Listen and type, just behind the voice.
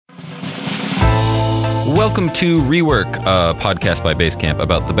Welcome to REWORK, a podcast by Basecamp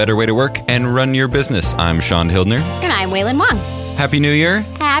about the better way to work and run your business. I'm Sean Hildner. And I'm Waylon Wong. Happy New Year.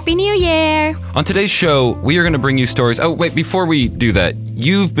 Happy New Year. On today's show, we are going to bring you stories. Oh, wait, before we do that,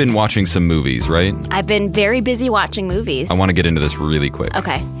 you've been watching some movies, right? I've been very busy watching movies. I want to get into this really quick.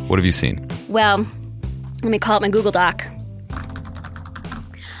 Okay. What have you seen? Well, let me call up my Google Doc.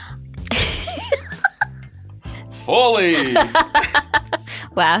 Fully.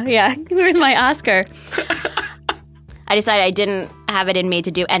 Wow, yeah. Where's my Oscar? I decided I didn't have it in me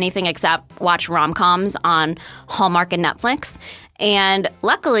to do anything except watch rom-coms on Hallmark and Netflix. And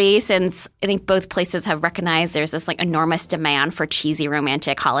luckily, since I think both places have recognized there's this enormous demand for cheesy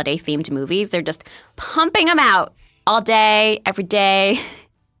romantic holiday-themed movies, they're just pumping them out all day, every day.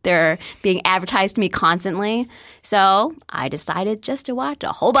 They're being advertised to me constantly. So I decided just to watch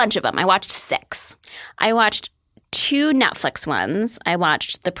a whole bunch of them. I watched 6. I watched 2 Netflix ones. I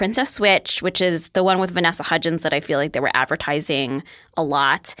watched The Princess Switch, which is the one with Vanessa Hudgens that I feel like they were advertising a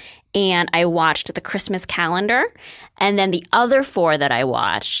lot. And I watched The Christmas Calendar. And then the other 4 that I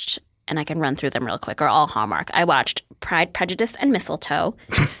watched, and I can run through them real quick, are all Hallmark. I watched Pride, Prejudice, and Mistletoe,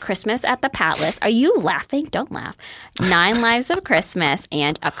 Christmas at the Palace. Are you laughing? Don't laugh. 9 Lives of Christmas,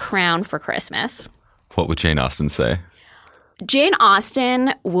 and A Crown for Christmas. What would Jane Austen say? Jane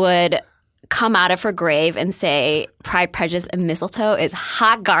Austen would come out of her grave and say Pride, Prejudice, and Mistletoe is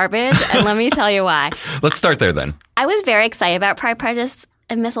hot garbage. And let me tell you why. Let's start there then. I was very excited about Pride, Prejudice,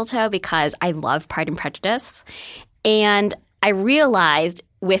 and Mistletoe because I love Pride and Prejudice. And I realized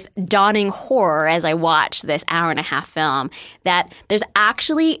with dawning horror as I watched this hour-and-a-half film that there's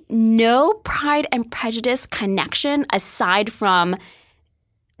actually no Pride and Prejudice connection aside from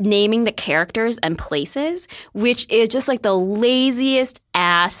naming the characters and places, which is just the laziest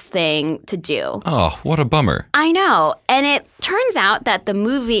ass thing to do. Oh, what a bummer. I know. And it turns out that the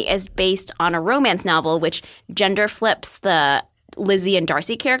movie is based on a romance novel, which gender flips the Lizzie and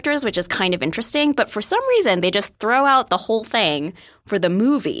Darcy characters, which is kind of interesting. But for some reason, they just throw out the whole thing for the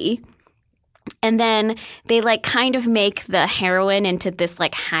movie. And then they kind of make the heroine into this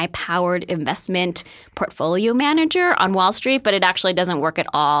high-powered investment portfolio manager on Wall Street, but it actually doesn't work at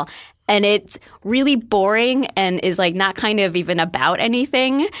all. And it's really boring and is not kind of even about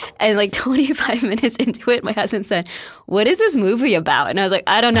anything. And 25 minutes into it, my husband said, "What is this movie about?" And I was like,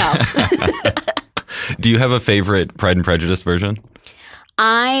 "I don't know." Do you have a favorite Pride and Prejudice version?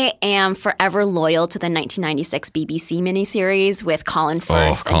 I am forever loyal to the 1996 BBC miniseries with Colin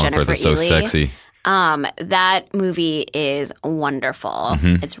Firth and Jennifer Firth is so Ely. sexy. That movie is wonderful.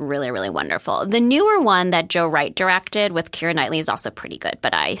 Mm-hmm. It's really, really wonderful. The newer one that Joe Wright directed with Keira Knightley is also pretty good,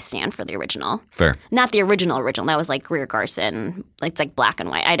 but I stand for the original. Fair. Not the original. That was Greer Garson. It's black and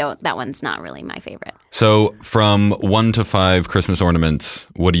white. That one's not really my favorite. So from 1 to 5 Christmas ornaments,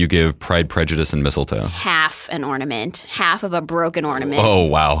 what do you give Pride, Prejudice, and Mistletoe? Half an ornament. Half of a broken ornament. Oh,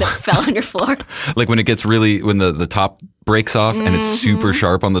 wow. That fell on your floor. When it gets when the top breaks off and it's super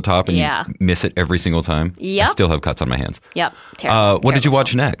sharp on the top and you miss it every single time. Yep. I still have cuts on my hands. Yep. Terrible. What did you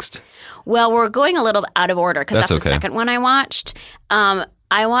watch next? Well, we're going a little out of order because that's okay. The second one I watched.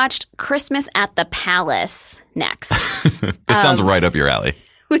 I watched Christmas at the Palace next. This sounds right up your alley.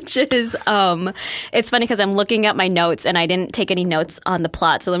 Which is, it's funny because I'm looking at my notes and I didn't take any notes on the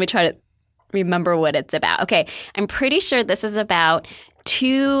plot. So let me try to remember what it's about. Okay. I'm pretty sure this is about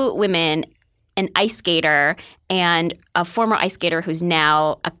 2 women, an ice skater and a former ice skater who's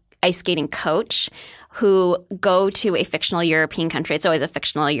now a ice skating coach, who go to a fictional European country. It's always a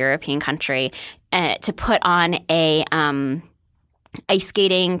fictional European country to put on a ice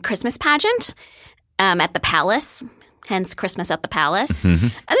skating Christmas pageant at the Palace. Hence Christmas at the Palace. Mm-hmm.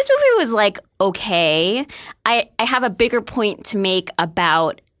 And this movie was okay. I have a bigger point to make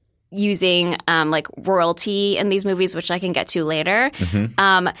about using royalty in these movies, which I can get to later.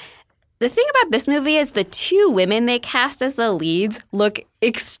 Mm-hmm. The thing about this movie is the 2 women they cast as the leads look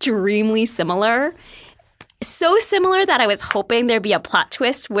extremely similar. So similar that I was hoping there'd be a plot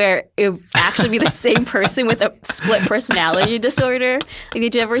twist where it would actually be the same person with a split personality disorder.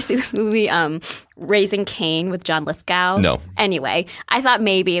 Did you ever see this movie, Raising Cain with John Lithgow? No. Anyway, I thought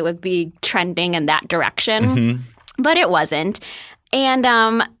maybe it would be trending in that direction, but it wasn't. And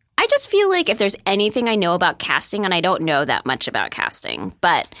I just feel like if there's anything I know about casting, and I don't know that much about casting,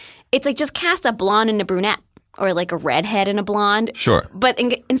 but it's just cast a blonde and a brunette. Or a redhead and a blonde. Sure. But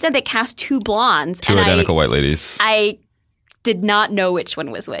instead they cast 2 blondes. 2 identical white ladies. I did not know which one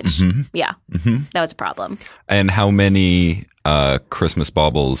was which. Mm-hmm. Yeah. Mm-hmm. That was a problem. And how many Christmas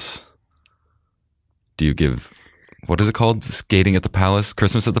baubles do you give? What is it called? Skating at the Palace?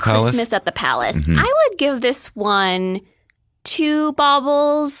 Christmas at the Palace? Christmas at the Palace. Mm-hmm. I would give this one 2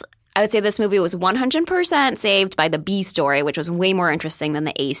 baubles. I would say this movie was 100% saved by the B story, which was way more interesting than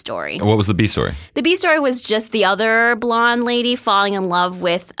the A story. What was the B story? The B story was just the other blonde lady falling in love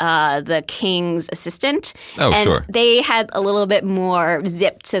with the king's assistant. Oh, and sure. They had a little bit more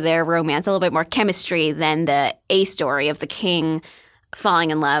zip to their romance, a little bit more chemistry than the A story of the king falling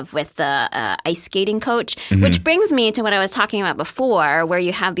in love with the ice skating coach, which brings me to what I was talking about before, where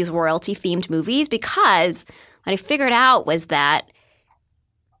you have these royalty-themed movies, because what I figured out was that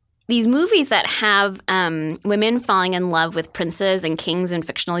these movies that have women falling in love with princes and kings in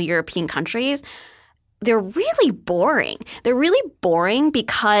fictional European countries, they're really boring. They're really boring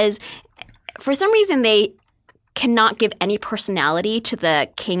because for some reason they cannot give any personality to the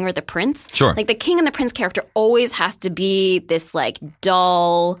king or the prince. Sure. Like the king and the prince character always has to be this like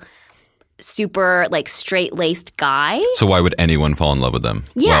dull, super like straight-laced guy. So why would anyone fall in love with them?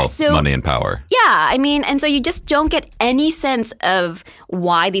 Yeah, well, so money and power. Yeah, I mean, and so you just don't get any sense of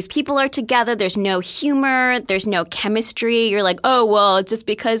why these people are together. There's no humor. There's no chemistry. You're like, oh, well, it's just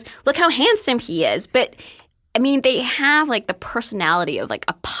because look how handsome he is. But I mean, they have like the personality of like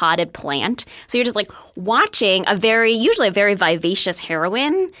a potted plant. So you're just like watching usually a very vivacious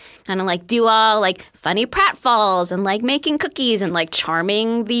heroine kind of like do all like funny pratfalls and like making cookies and like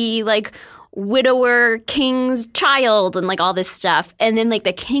charming the like widower king's child and like all this stuff. And then like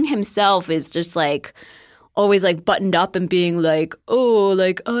the king himself is just like always like buttoned up and being like, oh,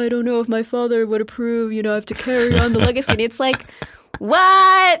 like, I don't know if my father would approve, I have to carry on the legacy. And it's like,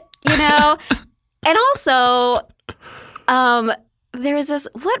 what? And also, there was this,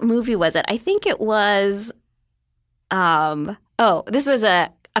 what movie was it? I think it was, this was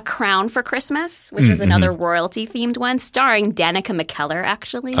a Crown for Christmas, which was another royalty-themed one, starring Danica McKellar,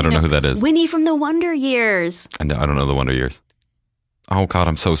 actually. I don't know who that is. Winnie from the Wonder Years. I don't know the Wonder Years. Oh, God,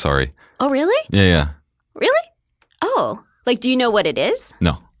 I'm so sorry. Oh, really? Yeah. Really? Oh. Like, do you know what it is?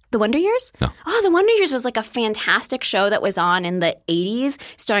 No. The Wonder Years? No. Oh, The Wonder Years was like a fantastic show that was on in the 80s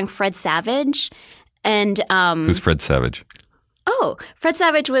starring Fred Savage. And who's Fred Savage? Oh, Fred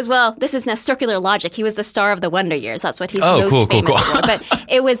Savage was, well, this is now circular logic. He was the star of The Wonder Years. That's what he's most famous for. But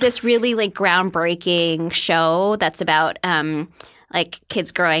it was this really like groundbreaking show that's about like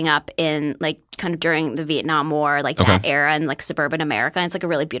kids growing up in like kind of during the Vietnam War, like that era in like suburban America. And it's like a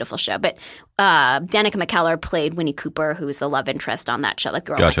really beautiful show. But Danica McKellar played Winnie Cooper, who was the love interest on that show, like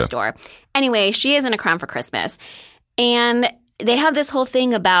Girl Next Door. Anyway, she is in A Crown for Christmas. And they have this whole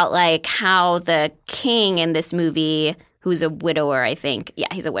thing about like how the king in this movie, who's a widower, I think. Yeah,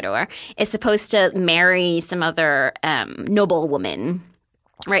 he's a widower, is supposed to marry some other noble woman.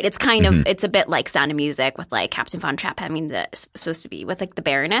 Right, it's kind of it's a bit like Sound of Music with like Captain Von Trapp having supposed to be with like the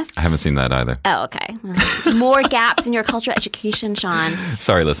Baroness. I haven't seen that either. Oh, okay. More gaps in your cultural education, Sean.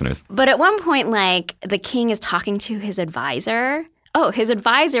 Sorry, listeners. But at one point, like the king is talking to his advisor. Oh, his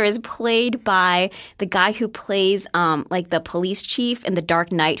advisor is played by the guy who plays like the police chief in The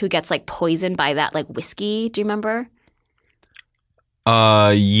Dark Knight, who gets like poisoned by that like whiskey. Do you remember?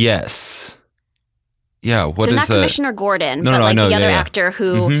 Yes. Yeah, what is not Commissioner Gordon, but like the other actor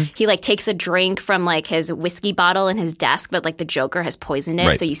who he like takes a drink from like his whiskey bottle in his desk, but like the Joker has poisoned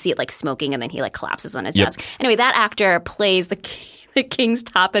it, so you see it like smoking, and then he like collapses on his desk. Anyway, that actor plays the king's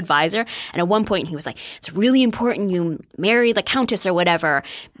top advisor, and at one point he was like, "It's really important you marry the countess or whatever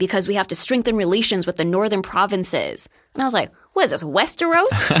because we have to strengthen relations with the northern provinces." And I was like, "What is this,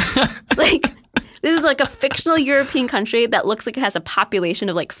 Westeros?" Like. This is like a fictional European country that looks like it has a population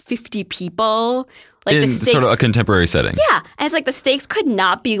of like 50 people. Like in the stakes, sort of a contemporary setting. Yeah. And it's like the stakes could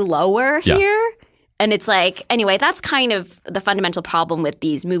not be lower here. And it's like, anyway, that's kind of the fundamental problem with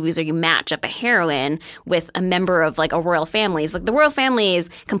these movies where you match up a heroine with a member of like a royal family. It's like the royal family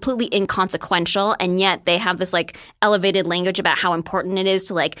is completely inconsequential, and yet they have this like elevated language about how important it is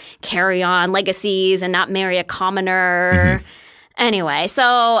to like carry on legacies and not marry a commoner. Anyway,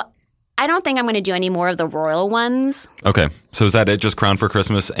 so I don't think I'm going to do any more of the royal ones. Okay. So is that it? Just Crown for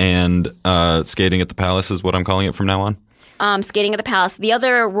Christmas and Skating at the Palace is what I'm calling it from now on? Skating at the Palace. The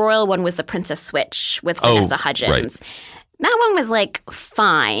other royal one was The Princess Switch with Vanessa Hudgens. Right. That one was like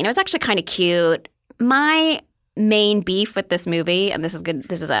fine. It was actually kind of cute. My main beef with this movie, and this is good.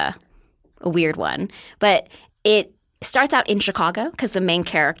 This is a weird one, but it starts out in Chicago because the main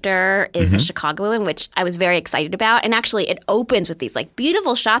character is a Chicagoan, which I was very excited about. And actually, it opens with these like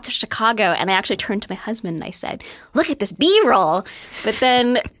beautiful shots of Chicago. And I actually turned to my husband and I said, "Look at this B-roll." But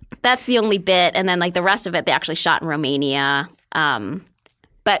then that's the only bit. And then like the rest of it, they actually shot in Romania.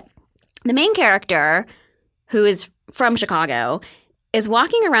 But the main character, who is from Chicago, is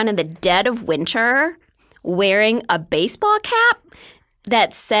walking around in the dead of winter wearing a baseball cap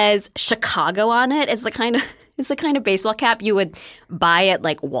that says Chicago on it. It's the kind of It's the kind of baseball cap you would buy at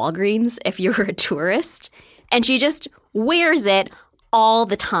like Walgreens if you were a tourist. And she just wears it all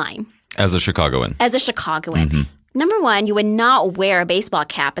the time. As a Chicagoan. As a Chicagoan. Mm-hmm. Number one, you would not wear a baseball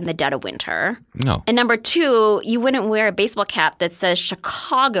cap in the dead of winter. No. And number two, you wouldn't wear a baseball cap that says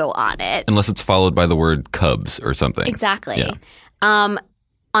Chicago on it. Unless it's followed by the word Cubs or something. Exactly. Yeah.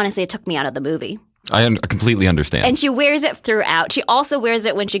 Honestly, it took me out of the movie. I completely understand. And she wears it throughout. She also wears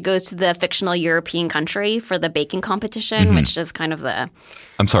it when she goes to the fictional European country for the baking competition, which is kind of the...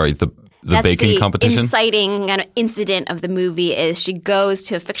 I'm sorry, the baking competition? The inciting kind of incident of the movie is she goes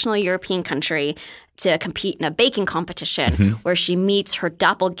to a fictional European country to compete in a baking competition where she meets her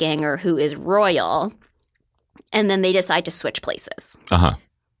doppelganger who is royal, and then they decide to switch places. Uh-huh.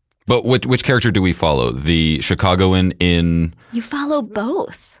 But which character do we follow? The Chicagoan in... You follow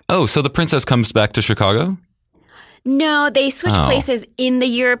both. Oh, so the princess comes back to Chicago? No, they switch places in the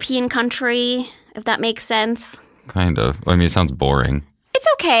European country, if that makes sense. Kind of. I mean, it sounds boring. It's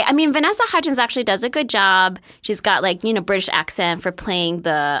okay. I mean, Vanessa Hudgens actually does a good job. She's got like, British accent for playing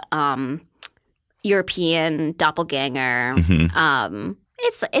the European doppelganger.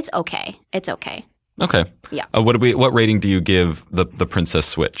 It's okay. It's okay. Okay. Yeah. What rating do you give the princess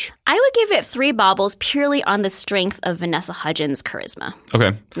switch? I would give it 3 baubles purely on the strength of Vanessa Hudgens' charisma.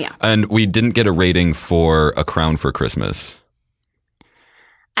 Okay. Yeah. And we didn't get a rating for A Crown for Christmas.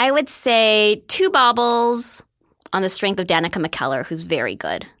 I would say 2 baubles on the strength of Danica McKellar, who's very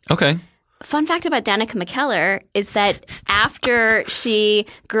good. Okay. Fun fact about Danica McKellar is that after she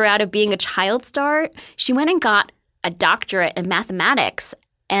grew out of being a child star, she went and got a doctorate in mathematics,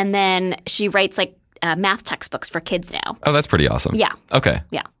 and then she writes like math textbooks for kids now. Oh, that's pretty awesome. Yeah. Okay.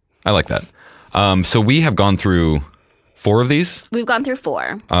 Yeah. I like that. So we have gone through 4 of these? We've gone through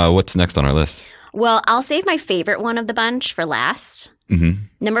 4. What's next on our list? Well, I'll save my favorite one of the bunch for last. Mm-hmm.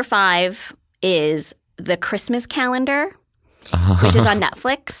 Number 5 is The Christmas Calendar, which is on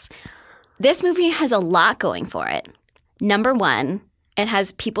Netflix. This movie has a lot going for it. Number 1, it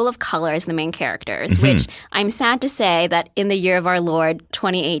has people of color as the main characters, which I'm sad to say that in the year of our Lord,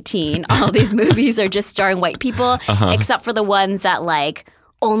 2018, all these movies are just starring white people, except for the ones that like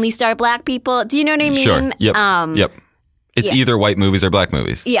only star black people. Do you know what I mean? Sure. Yep. Yep. It's either white movies or black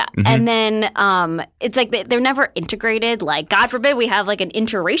movies. Yeah. And then it's like they're never integrated. Like, God forbid we have like an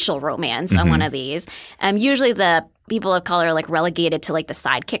interracial romance on one of these. Usually the people of color are like relegated to like the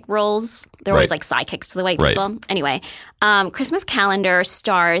sidekick roles. They're always like sidekicks to the white people. Anyway, Christmas Calendar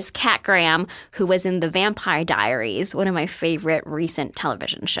stars Kat Graham, who was in The Vampire Diaries, one of my favorite recent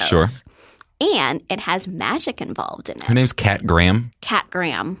television shows. Sure. And it has magic involved in it. Her name's Kat Graham? Kat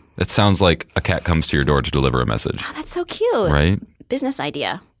Graham. That sounds like a cat comes to your door to deliver a message. Oh, that's so cute. Right? Business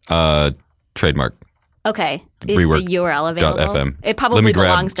idea. Trademark. Okay. Is the URL available? .fm. It probably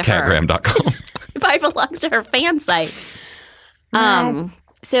belongs to her. catgraham.com. It probably belongs to her fan site.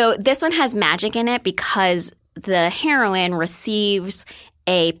 So this one has magic in it because the heroine receives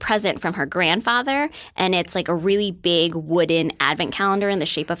a present from her grandfather, and it's like a really big wooden advent calendar in the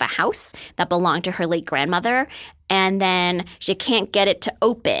shape of a house that belonged to her late grandmother. And then she can't get it to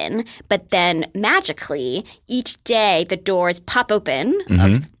open, but then magically each day the doors pop open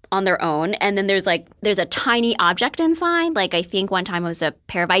on their own, and then there's a tiny object inside. Like I think one time it was a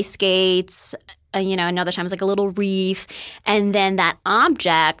pair of ice skates. Another time it was like a little wreath, and then that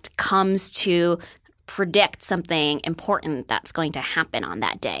object comes to predict something important that's going to happen on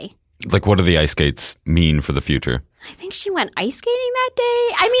that day. Like, what do the ice skates mean for the future? I think she went ice skating that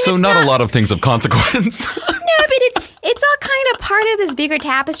day. I mean, so it's not a lot of things of consequence. No, but it's all kind of part of this bigger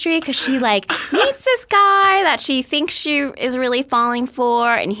tapestry because she like meets this guy that she thinks she is really falling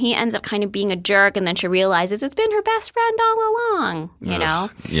for, and he ends up kind of being a jerk, and then she realizes it's been her best friend all along. You know?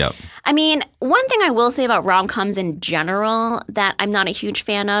 Yeah. I mean, one thing I will say about rom-coms in general that I'm not a huge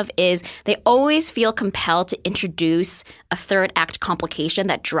fan of is they always feel compelled to introduce a third act complication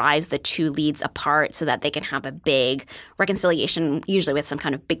that drives the two leads apart so that they can have a big reconciliation, usually with some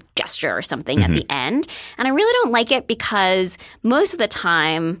kind of big gesture or something at the end. And I really don't like it because most of the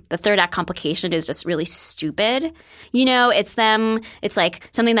time the third act complication is just really stupid. It's like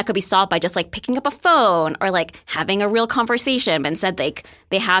something that could be solved by just like picking up a phone or like having a real conversation, but instead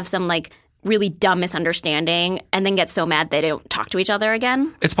they have some like really dumb misunderstanding and then get so mad they don't talk to each other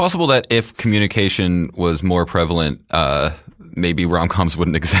again. It's possible that if communication was more prevalent, maybe rom-coms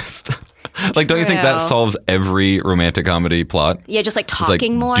wouldn't exist. Like, don't you think that solves every romantic comedy plot? Yeah, just like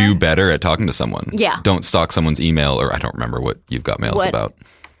talking more. Do better at talking to someone. Yeah. Don't stalk someone's email, or I don't remember what You've Got Mail's about.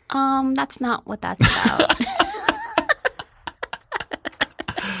 That's not what that's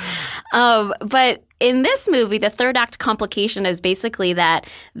about. But in this movie, the third act complication is basically that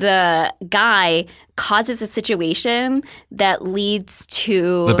the guy causes a situation that leads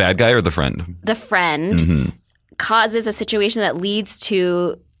to The bad guy or the friend? The friend causes a situation that leads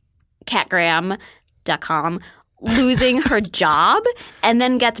to catgram.com losing her job and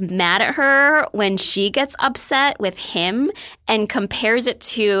then gets mad at her when she gets upset with him and compares it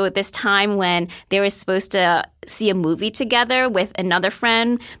to this time when they were supposed to see a movie together with another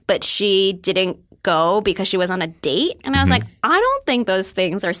friend, but she didn't go because she was on a date. And I was like, I don't think those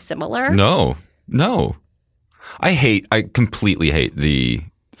things are similar. No. I completely hate the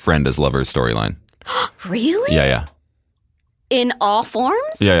friend as lover storyline. Really? Yeah. In all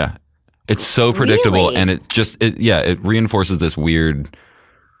forms? Yeah. It's so predictable, Really? and it reinforces this weird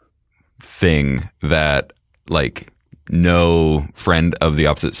thing that like no friend of the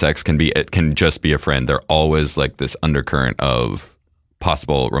opposite sex can just be a friend. They're always like this undercurrent of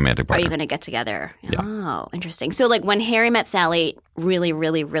possible romantic Are partner. you going to get together? Yeah. Oh, interesting. So like when Harry Met Sally, really,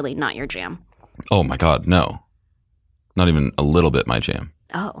 really, really not your jam. Oh my God, no. Not even a little bit my jam.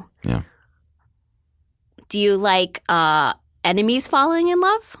 Oh. Yeah. Do you like enemies falling in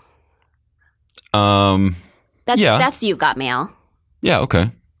love? That's You've Got Mail. Yeah, okay.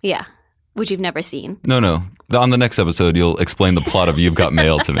 Yeah. Which you've never seen. No. On the next episode, you'll explain the plot of You've Got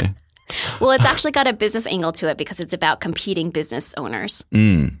Mail to me. Well, it's actually got a business angle to it because it's about competing business owners.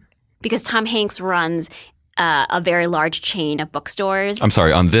 Because Tom Hanks runs a very large chain of bookstores. I'm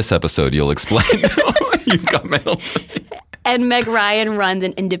sorry, on this episode, you'll explain You've Got Mail to me. And Meg Ryan runs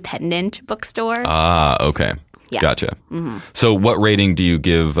an independent bookstore. Ah, okay. Yeah. Gotcha. So what rating do you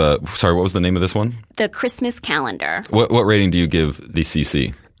give sorry, what was the name of this one? The Christmas Calendar. What rating do you give the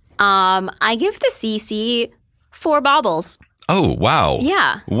CC? I give the CC 4 baubles. Oh, wow.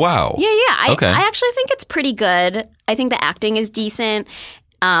 Yeah. Wow. Yeah. Okay. I actually think it's pretty good. I think the acting is decent.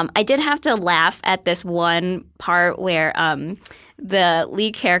 I did have to laugh at this one part where the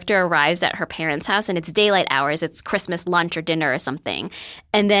lead character arrives at her parents' house and it's daylight hours. It's Christmas lunch or dinner or something.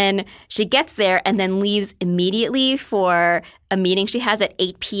 And then she gets there and then leaves immediately for a meeting she has at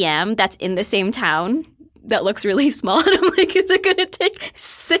 8 p.m. that's in the same town. That looks really small. And I'm like, is it going to take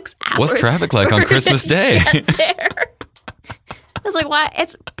 6 hours? What's traffic like on Christmas Day? Get there? I was like, why?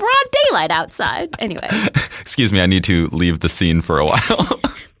 It's broad daylight outside. Anyway. Excuse me, I need to leave the scene for a while.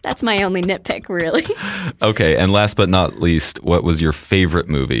 That's my only nitpick, really. Okay, and last but not least, what was your favorite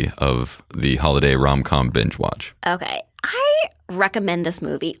movie of the holiday rom-com binge watch? Okay. I recommend this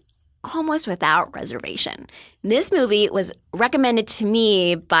movie almost without reservation. This movie was recommended to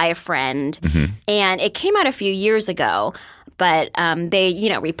me by a friend, and it came out a few years ago. But they,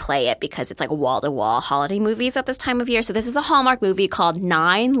 replay it because it's like wall-to-wall holiday movies at this time of year. So this is a Hallmark movie called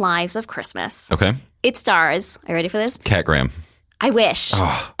 9 Lives of Christmas. Okay. It stars, are you ready for this? Cat Graham. I wish.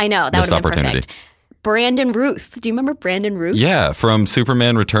 I know, that would have been perfect. Brandon Ruth. Do you remember Brandon Ruth? Yeah, from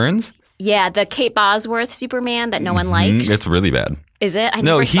Superman Returns? Yeah, the Kate Bosworth Superman that no one liked. It's really bad. Is it? I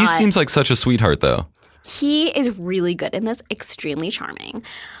No, never he saw it. seems like such a sweetheart, though. He is really good in this, extremely charming.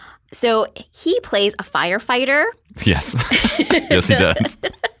 So he plays a firefighter. Yes. Yes, he does.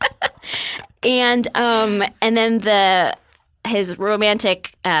 And then his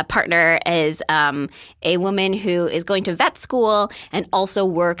romantic partner is a woman who is going to vet school and also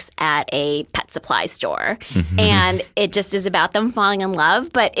works at a pet supply store. And it just is about them falling in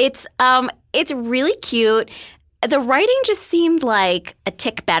love. But it's really cute. The writing just seemed like a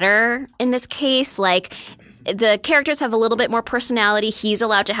tick better in this case. Like the characters have a little bit more personality. He's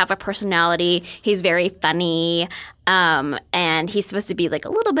allowed to have a personality. He's very funny. And he's supposed to be like a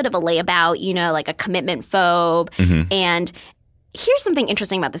little bit of a layabout, like a commitment phobe. And here's something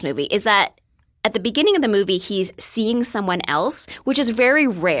interesting about this movie is that at the beginning of the movie, he's seeing someone else, which is very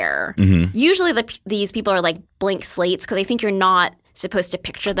rare. Usually these people are like blank slates because I think you're not supposed to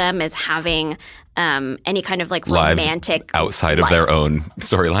picture them as having any kind of like romantic lives outside of their own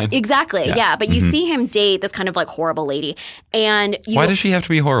storyline. Exactly. Yeah. But you see him date this kind of like horrible lady. And why does she have to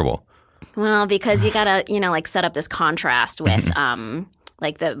be horrible? Well, because you gotta, like set up this contrast with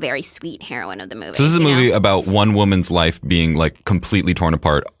like the very sweet heroine of the movie. So this is a movie about one woman's life being like completely torn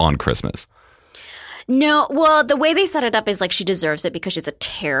apart on Christmas. No, well, the way they set it up is like she deserves it because she's a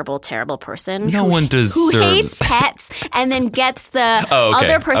terrible, terrible person. No one deserves who hates pets and then gets the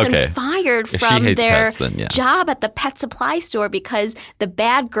other person fired from their job at the pet supply store because the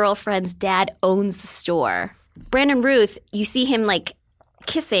bad girlfriend's dad owns the store. Brandon Ruth, you see him like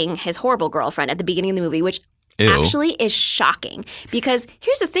kissing his horrible girlfriend at the beginning of the movie, which actually is shocking because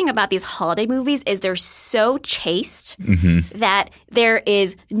here's the thing about these holiday movies is they're so chaste that there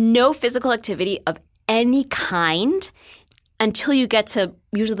is no physical activity of any kind until you get to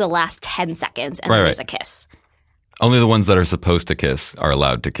usually the last 10 seconds and then there's a kiss. Only the ones that are supposed to kiss are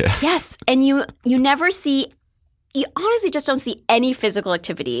allowed to kiss. Yes. And you never see – you honestly just don't see any physical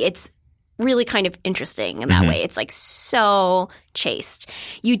activity. It's really kind of interesting in that way. It's like so chaste.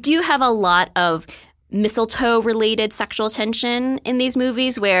 You do have a lot of mistletoe-related sexual tension in these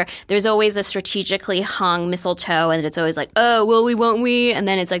movies where there's always a strategically hung mistletoe and it's always like, oh, will we, won't we? And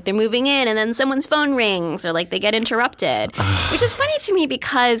then it's like they're moving in and then someone's phone rings or like they get interrupted, which is funny to me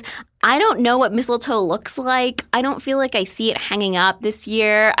because I don't know what mistletoe looks like. I don't feel like I see it hanging up this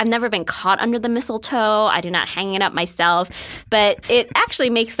year. I've never been caught under the mistletoe. I do not hang it up myself. But it actually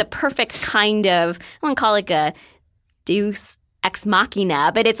makes the perfect kind of, I wouldn't call it like a deus ex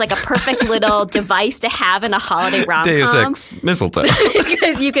machina, but it's like a perfect little device to have in a holiday rom-com. Deus ex mistletoe.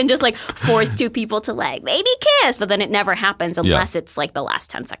 Because you can just like force two people to like maybe kiss, but then it never happens unless it's like the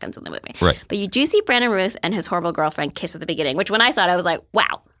last 10 seconds of the movie. Right. But you do see Brandon Routh and his horrible girlfriend kiss at the beginning, which when I saw it, I was like,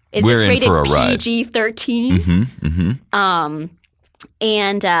 wow. Is We're this in rated for a ride. PG-13?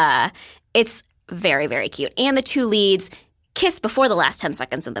 And it's very, very cute. And the two leads kiss before the last 10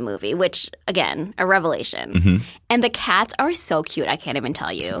 seconds of the movie, which, again, a revelation. And the cats are so cute, I can't even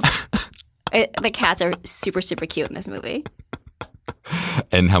tell you. The cats are super, super cute in this movie.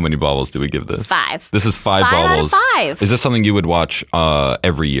 And how many baubles do we give this? 5. This is 5 5 baubles. out of 5. Is this something you would watch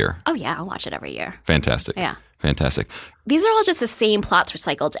every year? Oh, yeah, I'll watch it every year. Fantastic. Yeah. Fantastic. These are all just the same plots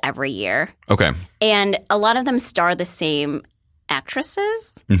recycled every year. Okay. And a lot of them star the same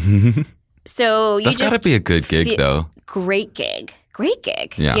actresses. So you That's got to be a good gig, though. Great gig. Great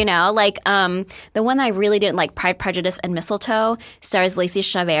gig. Yeah. You know, like the one that I really didn't like, Pride, Prejudice, and Mistletoe, stars Lacey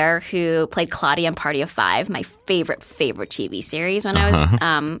Chabert, who played Claudia in Party of Five, my favorite TV series when I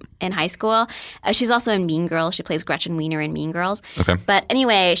was in high school. She's also in Mean Girls. She plays Gretchen Wiener in Mean Girls. Okay. But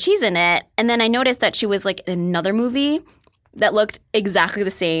anyway, she's in it. And then I noticed that she was like in another movie that looked exactly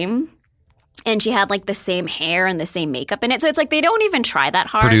the same. And she had like the same hair and the same makeup in it. So it's like they don't even try that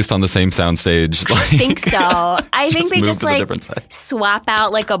hard. Produced on the same soundstage. I think so. I think they just like swap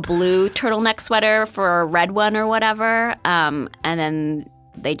out like a blue turtleneck sweater for a red one or whatever. And then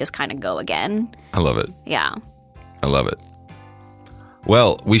they just kind of go again. I love it. Yeah. I love it.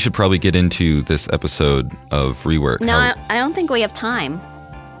 Well, we should probably get into this episode of Rework. No, I don't think we have time.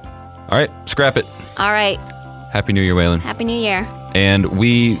 All right. Scrap it. All right. Happy New Year, Waylon. Happy New Year. And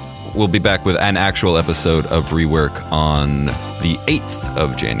we'll be back with an actual episode of Rework on the 8th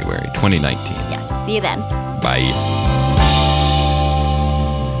of January, 2019. Yes. See you then. Bye.